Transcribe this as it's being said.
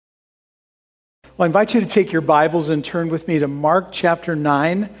Well, I invite you to take your Bibles and turn with me to Mark chapter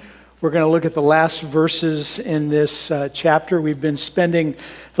 9. We're going to look at the last verses in this chapter. We've been spending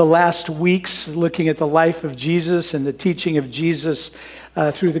the last weeks looking at the life of Jesus and the teaching of Jesus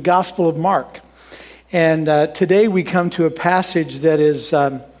through the Gospel of Mark. And today we come to a passage that is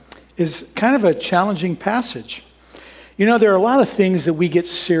kind of a challenging passage. You know, there are a lot of things that we get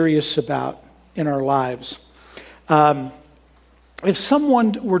serious about in our lives. If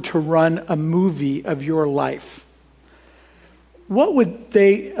someone were to run a movie of your life, what would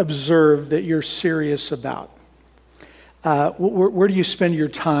they observe that you're serious about? Where do you spend your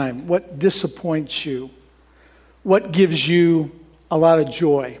time? What disappoints you? What gives you a lot of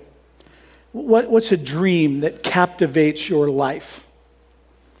joy? What's a dream that captivates your life?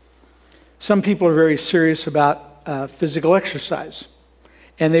 Some people are very serious about physical exercise,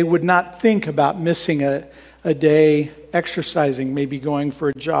 and they would not think about missing a day exercising, maybe going for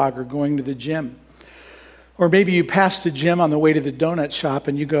a jog or going to the gym. Or maybe you pass the gym on the way to the donut shop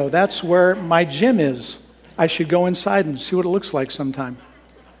and you go, that's where my gym is. I should go inside and see what it looks like sometime.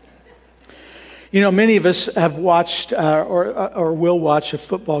 You know, many of us have watched or will watch a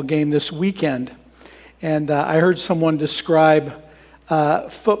football game this weekend. And I heard someone describe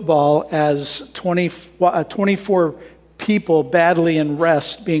football as 24 people badly in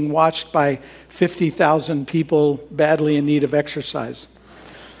rest being watched by 50,000 people badly in need of exercise.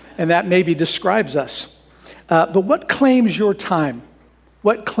 And that maybe describes us. But what claims your time?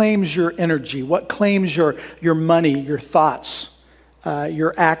 What claims your energy? What claims your money, your thoughts,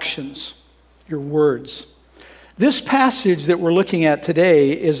 your actions, your words? This passage that we're looking at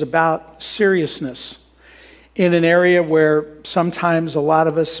today is about seriousness in an area where sometimes a lot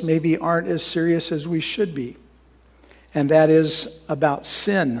of us maybe aren't as serious as we should be. And that is about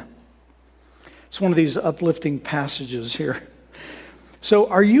sin. It's one of these uplifting passages here. So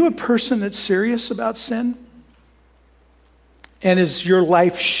are you a person that's serious about sin? And is your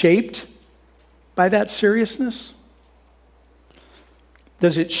life shaped by that seriousness?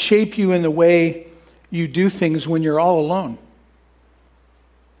 Does it shape you in the way you do things when you're all alone?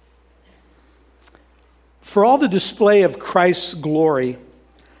 For all the display of Christ's glory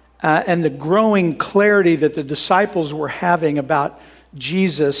and the growing clarity that the disciples were having about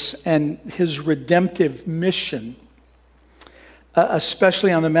Jesus and his redemptive mission,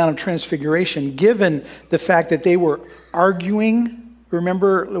 especially on the Mount of Transfiguration, given the fact that they were arguing.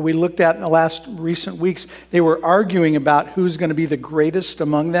 Remember, we looked at in the last recent weeks, they were arguing about who's going to be the greatest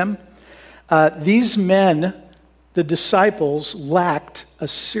among them. These men, the disciples, lacked a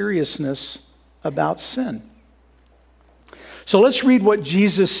seriousness about sin. So let's read what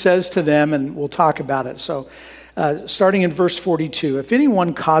Jesus says to them, and we'll talk about it. So starting in verse 42, if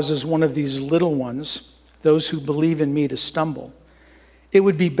anyone causes one of these little ones, those who believe in me, to stumble, it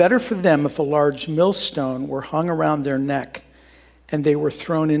would be better for them if a large millstone were hung around their neck and they were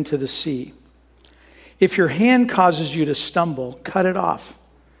thrown into the sea. If your hand causes you to stumble, cut it off.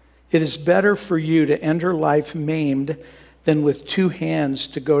 It is better for you to enter life maimed than with two hands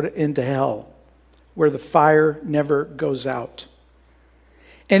to go into hell, where the fire never goes out.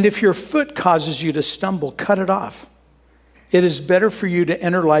 And if your foot causes you to stumble, cut it off. It is better for you to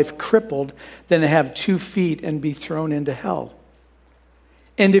enter life crippled than to have 2 feet and be thrown into hell.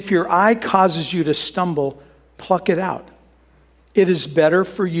 And if your eye causes you to stumble, pluck it out. It is better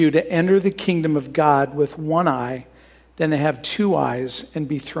for you to enter the kingdom of God with one eye than to have 2 eyes and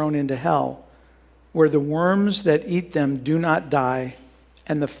be thrown into hell, where the worms that eat them do not die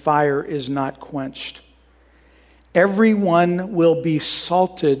and the fire is not quenched. Everyone will be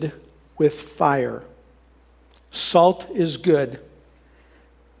salted with fire. Salt is good,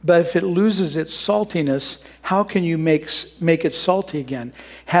 but if it loses its saltiness, how can you make it salty again?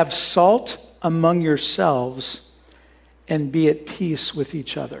 Have salt among yourselves and be at peace with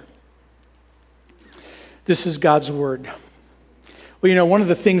each other. This is God's word. Well, you know, one of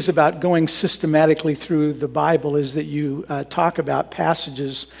the things about going systematically through the Bible is that you talk about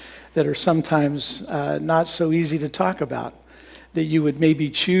passages that are sometimes not so easy to talk about, that you would maybe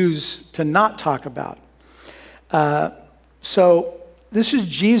choose to not talk about. So this is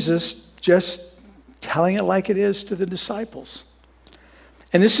Jesus just telling it like it is to the disciples.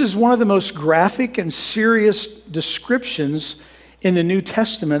 And this is one of the most graphic and serious descriptions in the New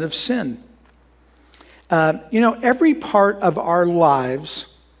Testament of sin. You know, every part of our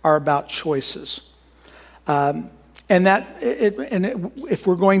lives are about choices. If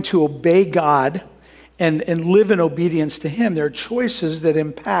we're going to obey God and live in obedience to Him, there are choices that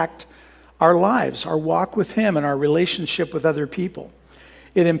impact our lives, our walk with Him, and our relationship with other people.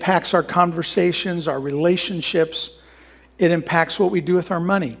 It impacts our conversations, our relationships. It impacts what we do with our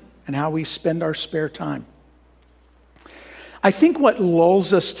money and how we spend our spare time. I think what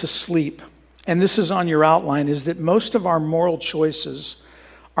lulls us to sleep, and this is on your outline, is that most of our moral choices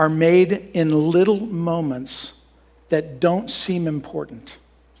are made in little moments that don't seem important,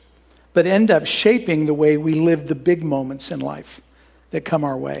 but end up shaping the way we live the big moments in life that come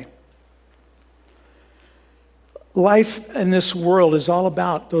our way. Life in this world is all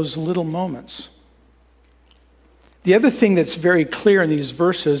about those little moments. The other thing that's very clear in these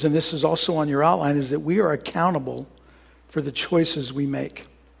verses, and this is also on your outline, is that we are accountable for the choices we make.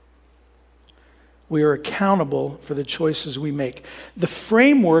 We are accountable for the choices we make. The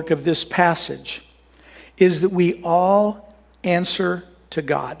framework of this passage is that we all answer to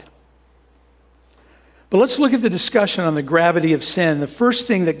God. But let's look at the discussion on the gravity of sin. The first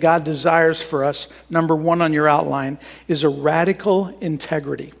thing that God desires for us, number one on your outline, is a radical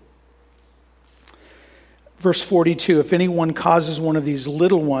integrity. Verse 42, if anyone causes one of these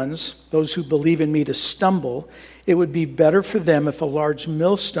little ones, those who believe in me, to stumble, it would be better for them if a large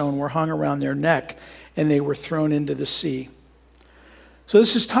millstone were hung around their neck and they were thrown into the sea. So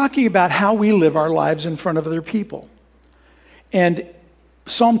this is talking about how we live our lives in front of other people. And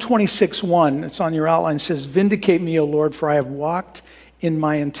Psalm 26:1, it's on your outline, says, "Vindicate me, O Lord, for I have walked in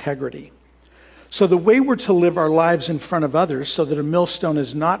my integrity." So the way we're to live our lives in front of others, so that a millstone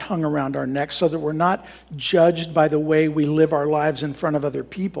is not hung around our neck, so that we're not judged by the way we live our lives in front of other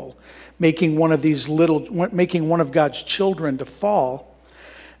people, making one of God's children to fall,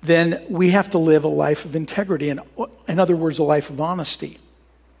 then we have to live a life of integrity. And in other words, a life of honesty,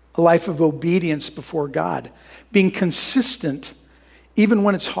 a life of obedience before God, being consistent even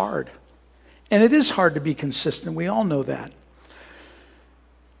when it's hard. And it is hard to be consistent. We all know that.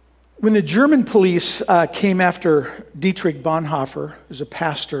 When the German police came after Dietrich Bonhoeffer, who's a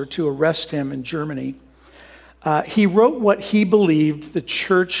pastor, to arrest him in Germany, he wrote what he believed the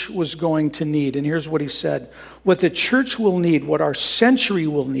church was going to need. And here's what he said. What the church will need, what our century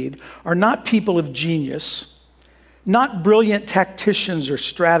will need, are not people of genius, not brilliant tacticians or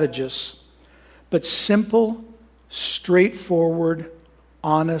strategists, but simple, straightforward,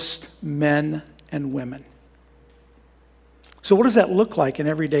 honest men and women. So what does that look like in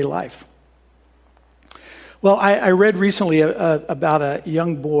everyday life? Well, I read recently about a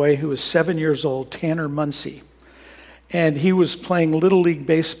young boy who was 7 years old, Tanner Muncy, and he was playing Little League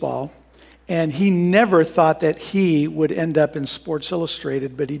Baseball, and he never thought that he would end up in Sports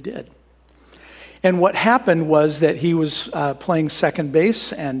Illustrated, but he did. And what happened was that he was playing second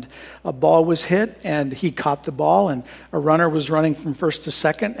base, and a ball was hit, and he caught the ball, and a runner was running from first to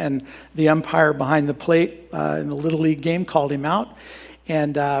second, and the umpire behind the plate in the Little League game called him out,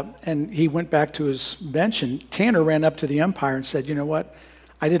 and he went back to his bench, and Tanner ran up to the umpire and said, "You know what?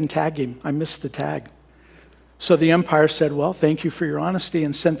 I didn't tag him. I missed the tag." So the umpire said, "Well, thank you for your honesty,"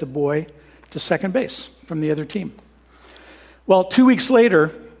 and sent the boy to second base from the other team. Well, 2 weeks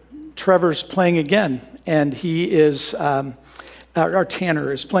later, Trevor's playing again, and Tanner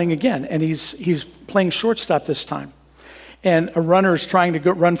is playing again, and he's playing shortstop this time. And a runner is trying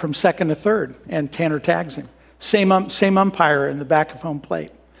to run from second to third, and Tanner tags him. Same umpire in the back of home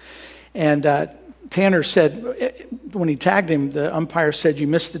plate. And Tanner said, when he tagged him, the umpire said, "You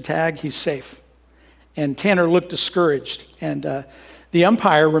missed the tag, he's safe." And Tanner looked discouraged, and the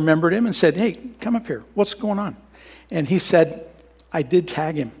umpire remembered him and said, "Hey, come up here, what's going on?" And he said, "I did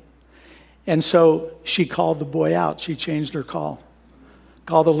tag him." And so she called the boy out. She changed her call.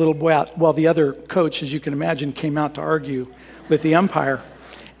 Called the little boy out. Well, the other coach, as you can imagine, came out to argue with the umpire.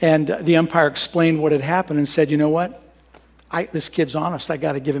 And the umpire explained what had happened and said, "You know what? This kid's honest. I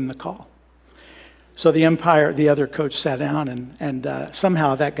got to give him the call." So the other coach sat down, and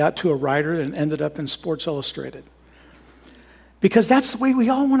somehow that got to a writer and ended up in Sports Illustrated. Because that's the way we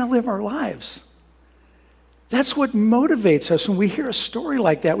all want to live our lives. That's what motivates us when we hear a story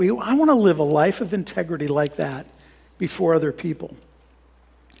like that. I want to live a life of integrity like that before other people.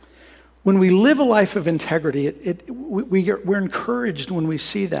 When we live a life of integrity, we're encouraged when we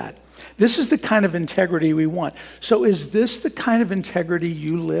see that. This is the kind of integrity we want. So is this the kind of integrity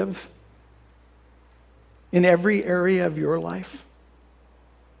you live in every area of your life?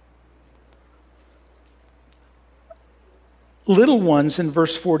 Little ones in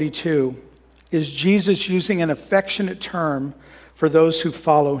verse 42 is Jesus using an affectionate term for those who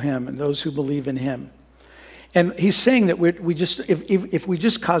follow him and those who believe in him. And he's saying that if we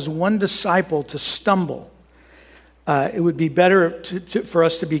just cause one disciple to stumble, it would be better for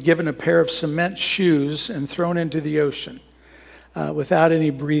us to be given a pair of cement shoes and thrown into the ocean without any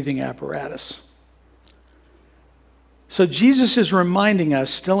breathing apparatus. So Jesus is reminding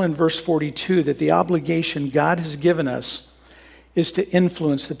us, still in verse 42, that the obligation God has given us is to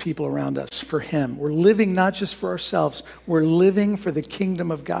influence the people around us for him. We're living not just for ourselves, we're living for the kingdom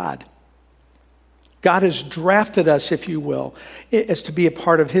of God. God has drafted us, if you will, as to be a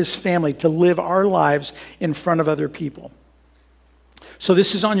part of his family, to live our lives in front of other people. So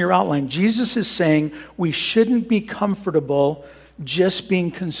this is on your outline. Jesus is saying we shouldn't be comfortable just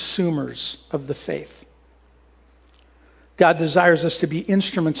being consumers of the faith. God desires us to be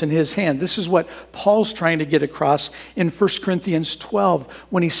instruments in his hand. This is what Paul's trying to get across in 1 Corinthians 12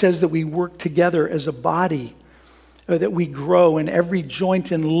 when he says that we work together as a body, or that we grow and every joint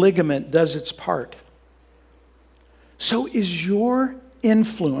and ligament does its part. So is your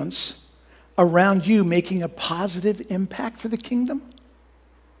influence around you making a positive impact for the kingdom?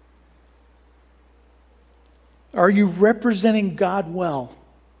 Are you representing God well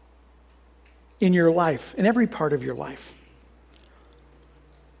in your life, in every part of your life?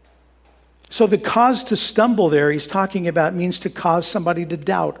 So the cause to stumble there he's talking about means to cause somebody to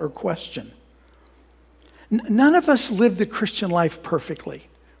doubt or question. None of us live the Christian life perfectly.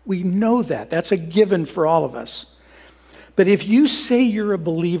 We know that. That's a given for all of us. But if you say you're a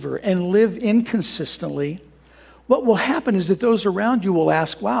believer and live inconsistently, what will happen is that those around you will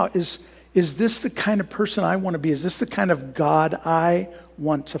ask, wow, is this the kind of person I want to be? Is this the kind of God I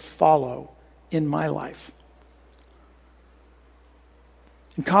want to follow in my life?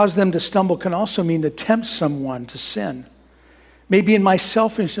 And cause them to stumble can also mean to tempt someone to sin. Maybe in my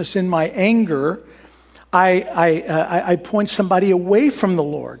selfishness, in my anger, I point somebody away from the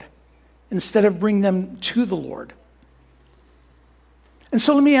Lord instead of bring them to the Lord. And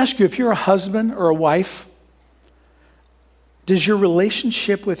so let me ask you, if you're a husband or a wife, does your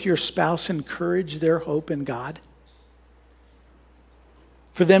relationship with your spouse encourage their hope in God?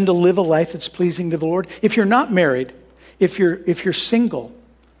 For them to live a life that's pleasing to the Lord? If you're not married, if you're single,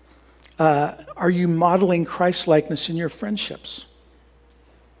 are you modeling Christ-likeness in your friendships?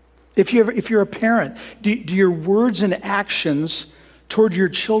 If you're a parent, do your words and actions toward your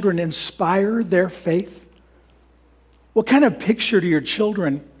children inspire their faith? What kind of picture to your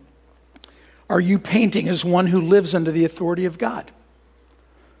children are you painting as one who lives under the authority of God?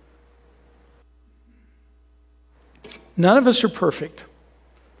 None of us are perfect.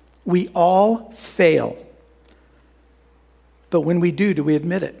 We all fail. But when we do we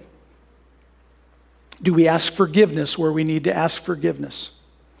admit it? Do we ask forgiveness where we need to ask forgiveness?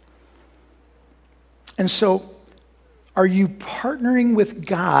 And so, are you partnering with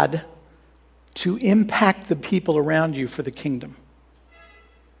God to impact the people around you for the kingdom?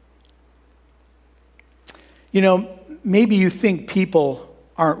 You know, maybe you think people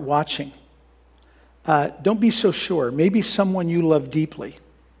aren't watching. Don't be so sure. Maybe someone you love deeply,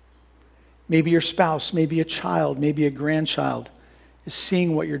 maybe your spouse, maybe a child, maybe a grandchild is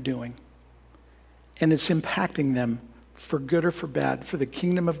seeing what you're doing. And it's impacting them for good or for bad, for the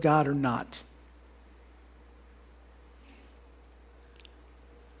kingdom of God or not.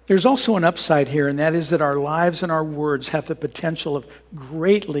 There's also an upside here, and that is that our lives and our words have the potential of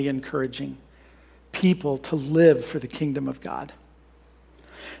greatly encouraging people to live for the kingdom of God.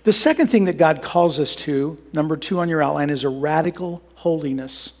 The second thing that God calls us to, number 2 on your outline, is a radical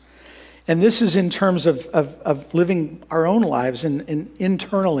holiness. And this is in terms of living our own lives and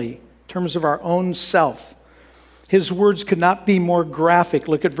internally, in terms of our own self. His words could not be more graphic.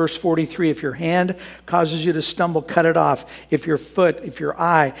 Look at verse 43. If your hand causes you to stumble, cut it off. If your foot, if your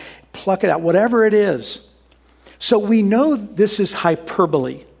eye, pluck it out. Whatever it is. So we know this is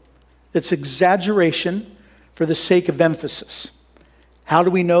hyperbole. It's exaggeration for the sake of emphasis. How do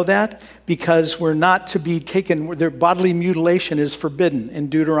we know that? Because we're not to be taken, their bodily mutilation is forbidden in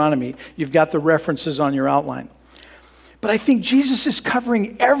Deuteronomy. You've got the references on your outline. But I think Jesus is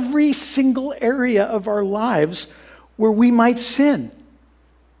covering every single area of our lives where we might sin.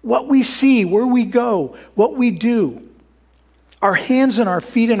 What we see, where we go, what we do. Our hands and our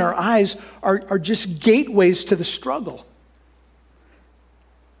feet and our eyes are just gateways to the struggle.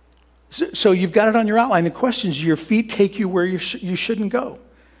 So you've got it on your outline. The question is, do your feet take you where you shouldn't go?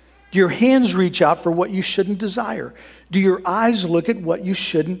 Do your hands reach out for what you shouldn't desire? Do your eyes look at what you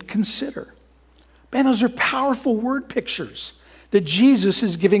shouldn't consider? Man, those are powerful word pictures that Jesus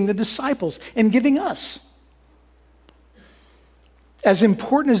is giving the disciples and giving us. As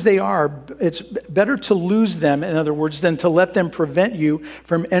important as they are, it's better to lose them, in other words, than to let them prevent you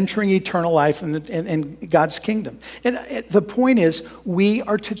from entering eternal life in God's kingdom. And the point is, we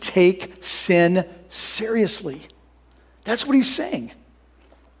are to take sin seriously. That's what he's saying.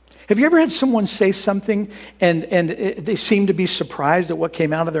 Have you ever had someone say something and they seem to be surprised at what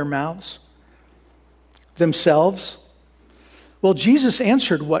came out of their mouths? Themselves? Well, Jesus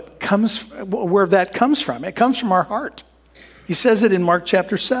answered where that comes from. It comes from our heart. He says it in Mark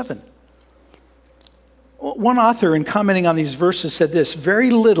chapter 7. One author, in commenting on these verses, said this: very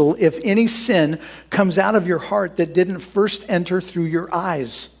little, if any, sin comes out of your heart that didn't first enter through your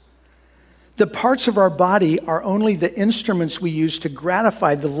eyes. The parts of our body are only the instruments we use to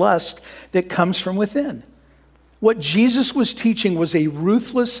gratify the lust that comes from within. What Jesus was teaching was a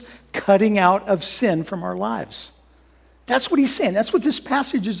ruthless cutting out of sin from our lives. That's what he's saying. That's what this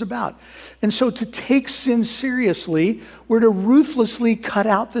passage is about. And so to take sin seriously, we're to ruthlessly cut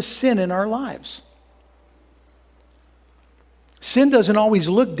out the sin in our lives. Sin doesn't always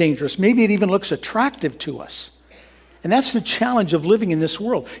look dangerous. Maybe it even looks attractive to us. And that's the challenge of living in this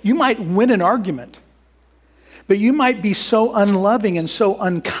world. You might win an argument, but you might be so unloving and so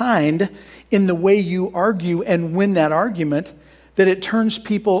unkind in the way you argue and win that argument that it turns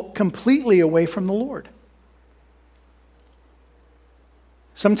people completely away from the Lord.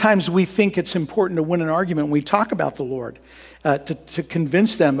 Sometimes we think it's important to win an argument when we talk about the Lord, to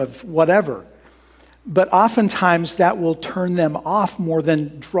convince them of whatever. But oftentimes that will turn them off more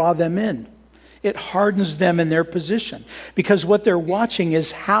than draw them in. It hardens them in their position because what they're watching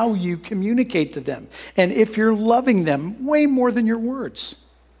is how you communicate to them and if you're loving them way more than your words.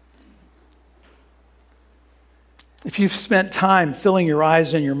 If you've spent time filling your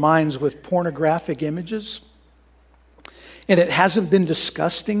eyes and your minds with pornographic images and it hasn't been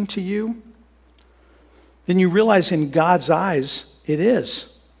disgusting to you, then you realize in God's eyes it is.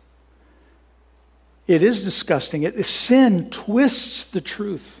 It is disgusting. Sin twists the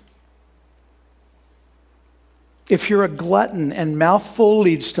truth. If you're a glutton and mouthful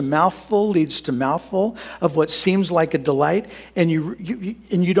leads to mouthful of what seems like a delight, and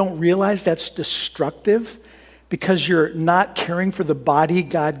you don't realize that's destructive because you're not caring for the body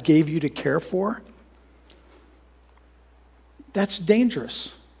God gave you to care for, that's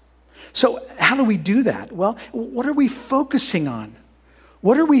dangerous. So how do we do that? Well, what are we focusing on?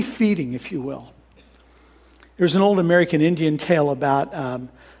 What are we feeding, if you will? There's an old American Indian tale about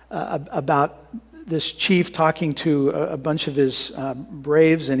this chief talking to a bunch of his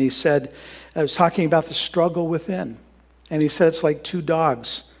braves, and he said, I was talking about the struggle within. And he said, it's like two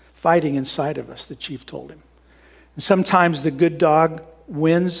dogs fighting inside of us, the chief told him. And sometimes the good dog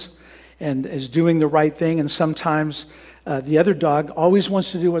wins and is doing the right thing, and sometimes the other dog always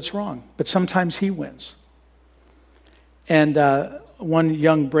wants to do what's wrong, but sometimes he wins. And one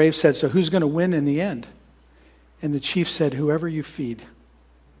young brave said, so who's going to win in the end? And the chief said, whoever you feed.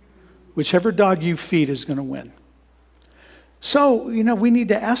 Whichever dog you feed is going to win. So, we need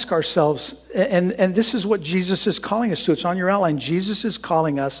to ask ourselves, and this is what Jesus is calling us to. It's on your outline. Jesus is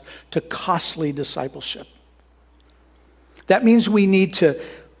calling us to costly discipleship. That means we need to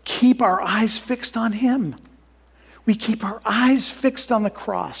keep our eyes fixed on him. We keep our eyes fixed on the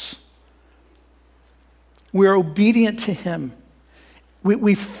cross. We're obedient to him.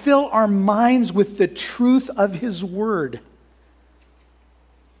 We fill our minds with the truth of his word.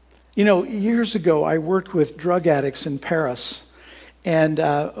 Years ago, I worked with drug addicts in Paris. And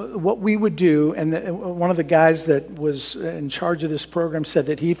what we would do, and one of the guys that was in charge of this program said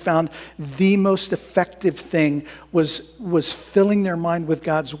that he found the most effective thing was filling their mind with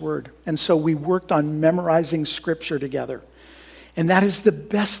God's word. And so we worked on memorizing scripture together. And that is the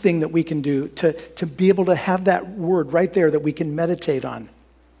best thing that we can do, to be able to have that word right there that we can meditate on.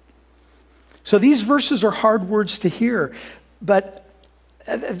 So these verses are hard words to hear, but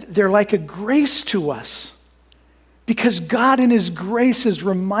they're like a grace to us. Because God in his grace is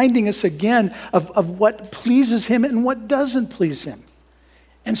reminding us again of what pleases him and what doesn't please him.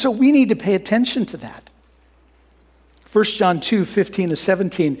 And so we need to pay attention to that. 1 John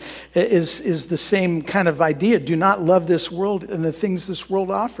 2:15-17 is the same kind of idea. Do not love this world and the things this world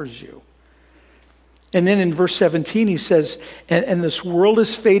offers you. And then in verse 17 he says, and this world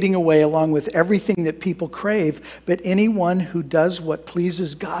is fading away along with everything that people crave, but anyone who does what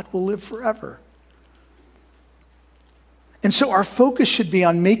pleases God will live forever. And so our focus should be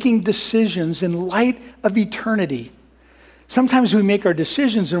on making decisions in light of eternity. Sometimes we make our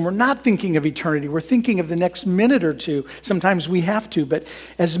decisions and we're not thinking of eternity. We're thinking of the next minute or two. Sometimes we have to, but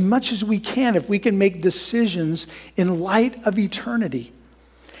as much as we can, if we can make decisions in light of eternity.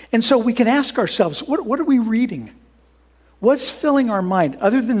 And so we can ask ourselves, what are we reading? What's filling our mind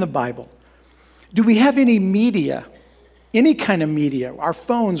other than the Bible? Do we have any media, any kind of media, our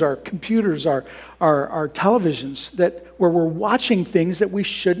phones, our computers, our televisions, where we're watching things that we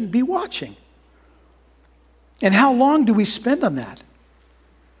shouldn't be watching? And how long do we spend on that?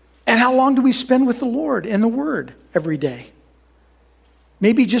 And how long do we spend with the Lord in the Word every day?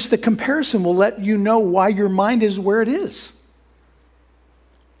 Maybe just the comparison will let you know why your mind is where it is.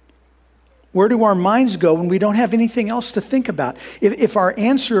 Where do our minds go when we don't have anything else to think about? If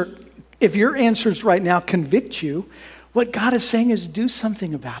your answers right now convict you, what God is saying is do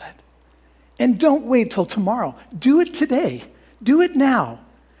something about it. And don't wait till tomorrow. Do it today. Do it now.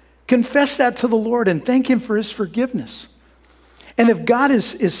 Confess that to the Lord and thank him for his forgiveness. And if God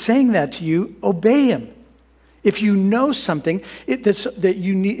is saying that to you, obey him. If you know something that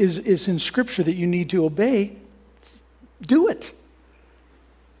you need is in Scripture that you need to obey, do it.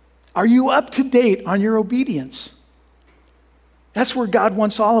 Are you up to date on your obedience? That's where God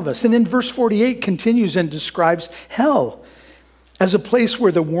wants all of us. And then verse 48 continues and describes hell as a place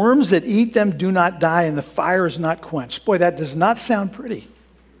where the worms that eat them do not die and the fire is not quenched. Boy, that does not sound pretty.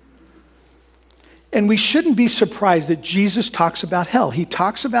 And we shouldn't be surprised that Jesus talks about hell. He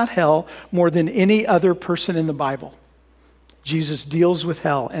talks about hell more than any other person in the Bible. Jesus deals with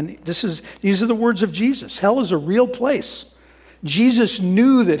hell. And these are the words of Jesus. Hell is a real place. Jesus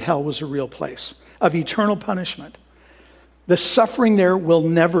knew that hell was a real place of eternal punishment. The suffering there will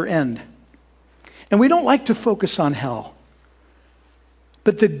never end. And we don't like to focus on hell.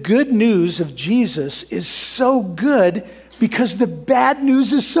 But the good news of Jesus is so good because the bad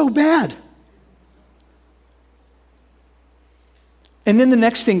news is so bad. And then the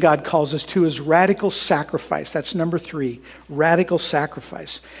next thing God calls us to is radical sacrifice. That's number 3, radical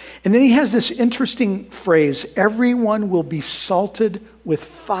sacrifice. And then he has this interesting phrase, everyone will be salted with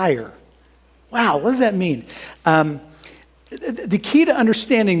fire. Wow, what does that mean? The key to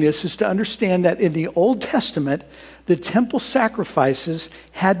understanding this is to understand that in the Old Testament, the temple sacrifices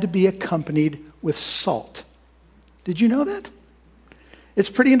had to be accompanied with salt. Did you know that? It's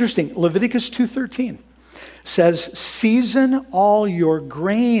pretty interesting. Leviticus 2:13 says, season all your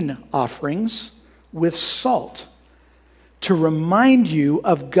grain offerings with salt to remind you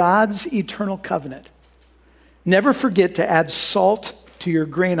of God's eternal covenant. Never forget to add salt to your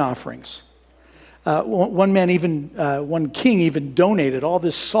grain offerings. One king even donated all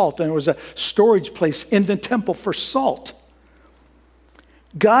this salt, and there was a storage place in the temple for salt.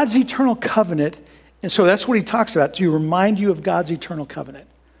 God's eternal covenant, and so that's what he talks about, to remind you of God's eternal covenant.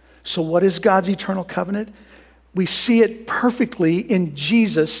 So what is God's eternal covenant? We see it perfectly in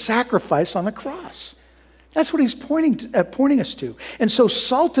Jesus' sacrifice on the cross. That's what he's pointing us to. And so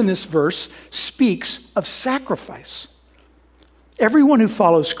salt in this verse speaks of sacrifice. Everyone who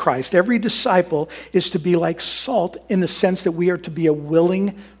follows Christ, every disciple, is to be like salt in the sense that we are to be a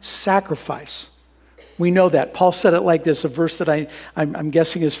willing sacrifice. We know that. Paul said it like this, a verse that I'm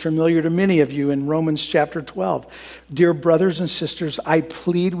guessing is familiar to many of you in Romans chapter 12. Dear brothers and sisters, I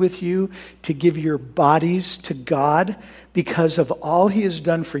plead with you to give your bodies to God because of all he has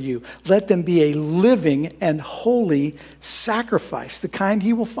done for you. Let them be a living and holy sacrifice, the kind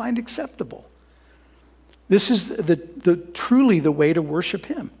he will find acceptable. This is truly the way to worship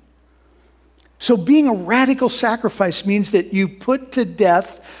him. So being a radical sacrifice means that you put to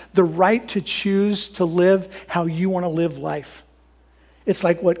death the right to choose to live how you want to live life. It's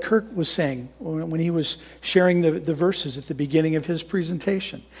like what Kirk was saying when he was sharing the verses at the beginning of his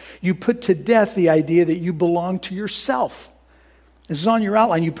presentation. You put to death the idea that you belong to yourself. This is on your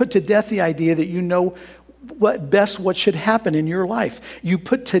outline. You put to death the idea that you know what should happen in your life. You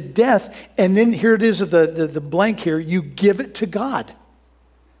put to death, and then here it is, the blank here, you give it to God.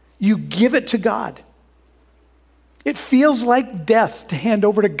 You give it to God. It feels like death to hand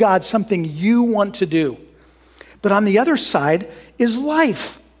over to God something you want to do. But on the other side is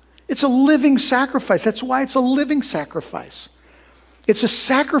life. It's a living sacrifice. That's why it's a living sacrifice. It's a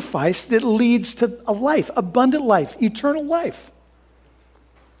sacrifice that leads to a life, abundant life, eternal life.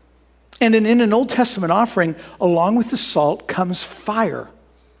 And in an Old Testament offering, along with the salt comes fire,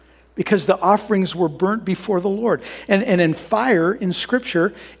 because the offerings were burnt before the Lord. And in fire, in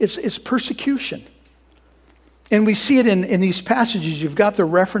Scripture, it's persecution. And we see it in these passages. You've got the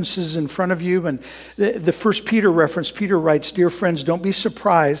references in front of you. And the first Peter reference, Peter writes, dear friends, don't be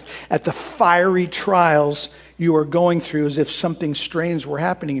surprised at the fiery trials you are going through as if something strange were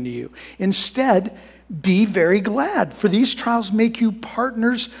happening to you. Instead, be very glad, for these trials make you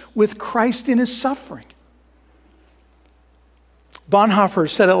partners with Christ in his suffering. Bonhoeffer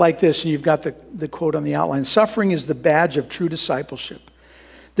said it like this, and you've got the quote on the outline. Suffering is the badge of true discipleship.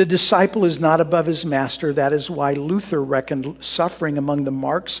 The disciple is not above his master. That is why Luther reckoned suffering among the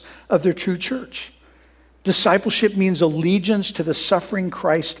marks of the true church. Discipleship means allegiance to the suffering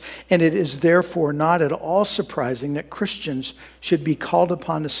Christ, and it is therefore not at all surprising that Christians should be called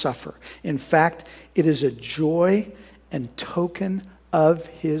upon to suffer. In fact, it is a joy and token of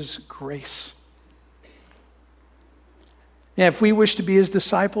his grace. Now, if we wish to be his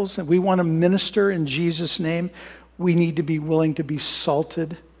disciples and we want to minister in Jesus' name, we need to be willing to be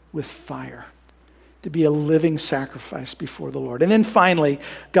salted with fire, to be a living sacrifice before the Lord. And then finally,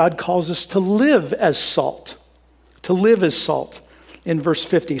 God calls us to live as salt, to live as salt. In verse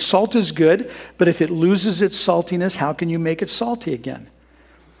 50, salt is good, but if it loses its saltiness, how can you make it salty again?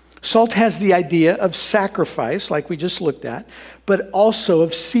 Salt has the idea of sacrifice, like we just looked at, but also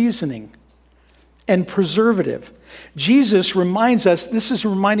of seasoning and preservative. Jesus reminds us, this is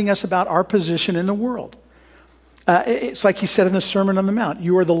reminding us about our position in the world. It's like he said in the Sermon on the Mount,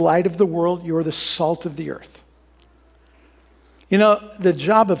 you are the light of the world, you are the salt of the earth. You know, the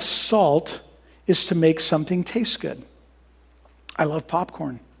job of salt is to make something taste good. I love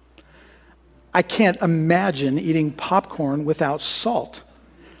popcorn. I can't imagine eating popcorn without salt.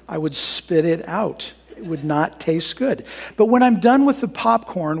 I would spit it out. It would not taste good. But when I'm done with the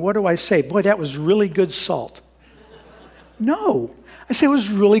popcorn, what do I say? Boy, that was really good salt. No, I say it was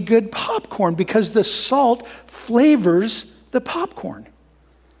really good popcorn because the salt flavors the popcorn.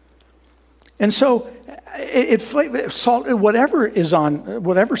 And so salt,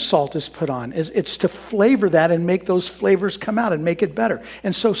 whatever salt is put on, it's to flavor that and make those flavors come out and make it better.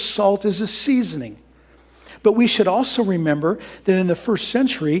 And so salt is a seasoning. But we should also remember that in the first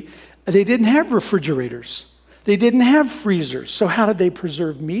century, they didn't have refrigerators. They didn't have freezers. So how did they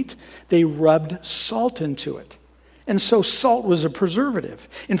preserve meat? They rubbed salt into it. And so salt was a preservative.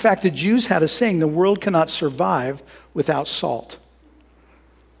 In fact, the Jews had a saying, the world cannot survive without salt.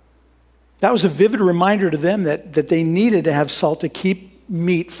 That was a vivid reminder to them that they needed to have salt to keep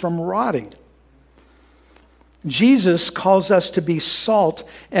meat from rotting. Jesus calls us to be salt,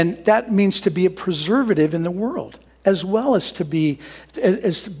 and that means to be a preservative in the world, as well as to be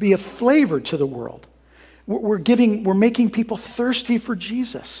a flavor to the world. We're making people thirsty for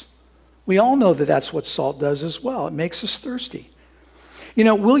Jesus. We all know that that's what salt does as well. It makes us thirsty. You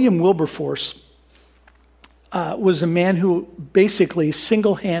know, William Wilberforce was a man who basically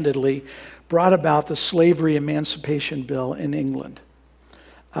single-handedly brought about the slavery emancipation bill in England.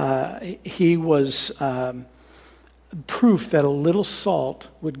 He was proof that a little salt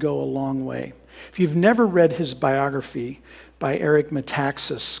would go a long way. If you've never read his biography by Eric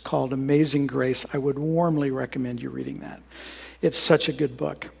Metaxas called Amazing Grace, I would warmly recommend you reading that. It's such a good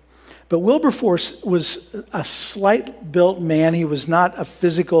book. But Wilberforce was a slight-built man. He was not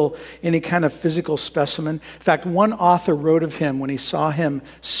any kind of physical specimen. In fact, one author wrote of him when he saw him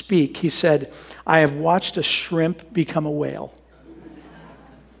speak, he said, "I have watched a shrimp become a whale."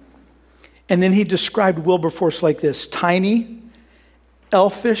 And then he described Wilberforce like this: tiny,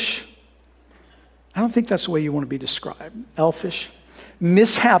 elfish. I don't think that's the way you want to be described. Elfish.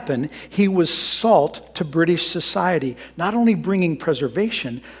 Misshapen, he was salt to British society, not only bringing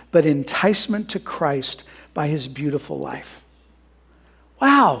preservation, but enticement to Christ by his beautiful life.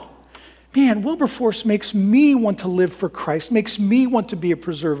 Wow. Man, Wilberforce makes me want to live for Christ, makes me want to be a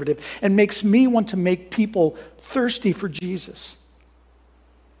preservative, and makes me want to make people thirsty for Jesus.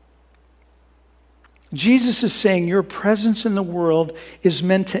 Jesus is saying your presence in the world is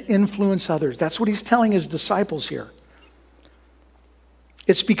meant to influence others. That's what he's telling his disciples here.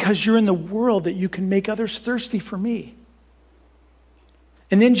 It's because you're in the world that you can make others thirsty for me.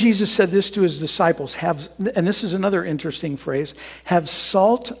 And then Jesus said this to his disciples, and this is another interesting phrase, have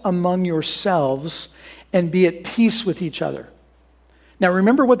salt among yourselves and be at peace with each other. Now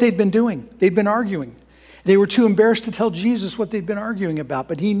remember what they'd been doing. They'd been arguing. They were too embarrassed to tell Jesus what they'd been arguing about,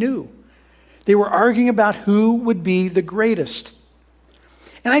 but he knew. They were arguing about who would be the greatest.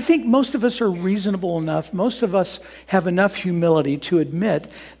 And I think most of us are reasonable enough, most of us have enough humility to admit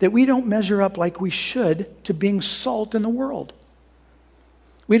that we don't measure up like we should to being salt in the world.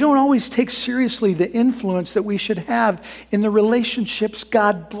 We don't always take seriously the influence that we should have in the relationships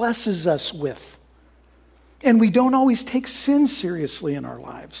God blesses us with. And we don't always take sin seriously in our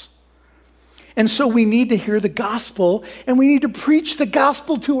lives. And so we need to hear the gospel, and we need to preach the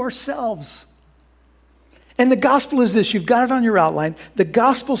gospel to ourselves. And the gospel is this, you've got it on your outline. The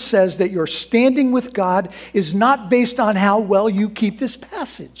gospel says that your standing with God is not based on how well you keep this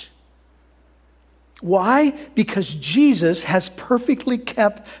passage. Why? Because Jesus has perfectly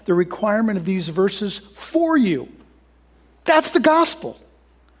kept the requirement of these verses for you. That's the gospel.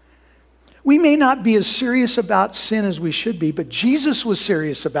 We may not be as serious about sin as we should be, but Jesus was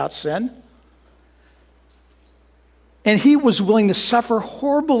serious about sin. And he was willing to suffer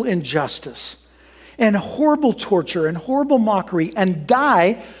horrible injustice and horrible torture and horrible mockery and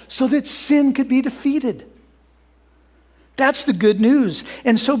die so that sin could be defeated. That's the good news.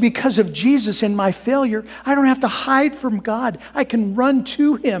 And so because of Jesus and my failure, I don't have to hide from God. I can run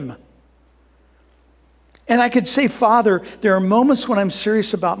to him. And I could say, Father, there are moments when I'm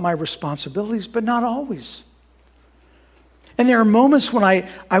serious about my responsibilities, but not always. And there are moments when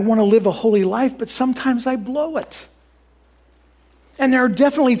I want to live a holy life, but sometimes I blow it. And there are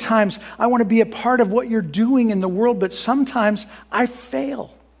definitely times I want to be a part of what you're doing in the world, but sometimes I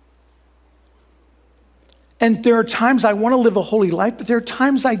fail. And there are times I want to live a holy life, but there are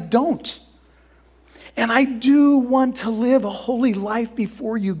times I don't. And I do want to live a holy life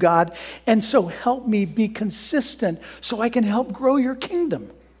before you, God. And so help me be consistent so I can help grow your kingdom.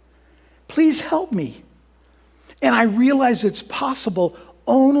 Please help me. And I realize it's possible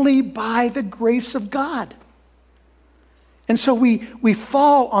only by the grace of God. And so we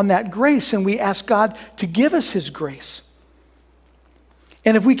fall on that grace and we ask God to give us his grace.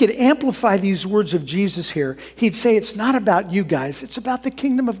 And if we could amplify these words of Jesus here, he'd say, it's not about you guys, it's about the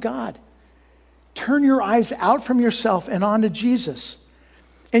kingdom of God. Turn your eyes out from yourself and onto Jesus.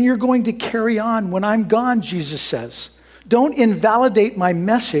 And you're going to carry on when I'm gone, Jesus says. Don't invalidate my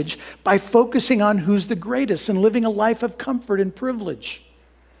message by focusing on who's the greatest and living a life of comfort and privilege.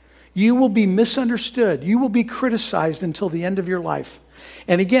 You will be misunderstood. You will be criticized until the end of your life.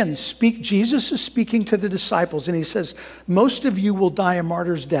 And again, Jesus is speaking to the disciples, and he says, most of you will die a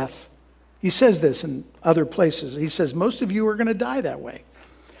martyr's death. He says this in other places. He says, most of you are going to die that way.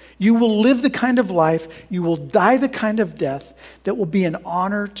 You will live the kind of life, you will die the kind of death that will be an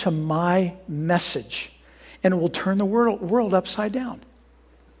honor to my message, and it will turn the world upside down.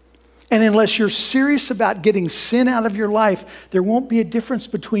 And unless you're serious about getting sin out of your life, there won't be a difference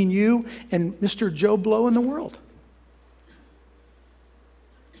between you and Mr. Joe Blow in the world.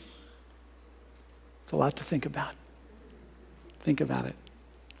 It's a lot to think about. Think about it.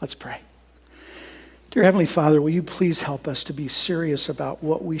 Let's pray. Dear Heavenly Father, will you please help us to be serious about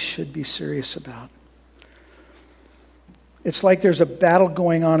what we should be serious about? It's like there's a battle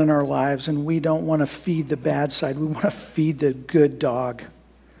going on in our lives and we don't want to feed the bad side. We want to feed the good dog.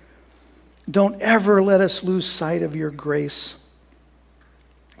 Don't ever let us lose sight of your grace.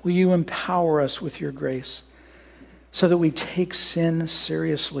 Will you empower us with your grace so that we take sin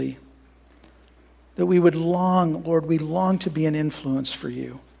seriously? That we would long, Lord, we long to be an influence for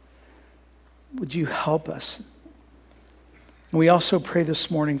you. Would you help us? And we also pray this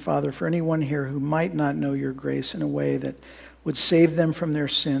morning, Father, for anyone here who might not know your grace in a way that would save them from their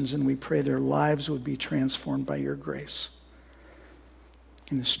sins, and we pray their lives would be transformed by your grace.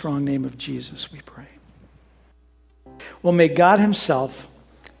 In the strong name of Jesus, we pray. Well, may God himself,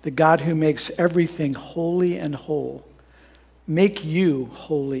 the God who makes everything holy and whole, make you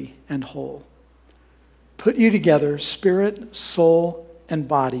holy and whole. Put you together, spirit, soul, and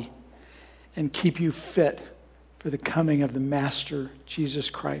body, and keep you fit for the coming of the Master, Jesus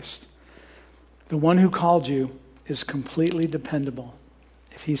Christ. The one who called you is completely dependable.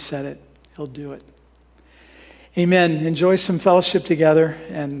 If he said it, he'll do it. Amen. Enjoy some fellowship together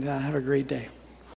and have a great day.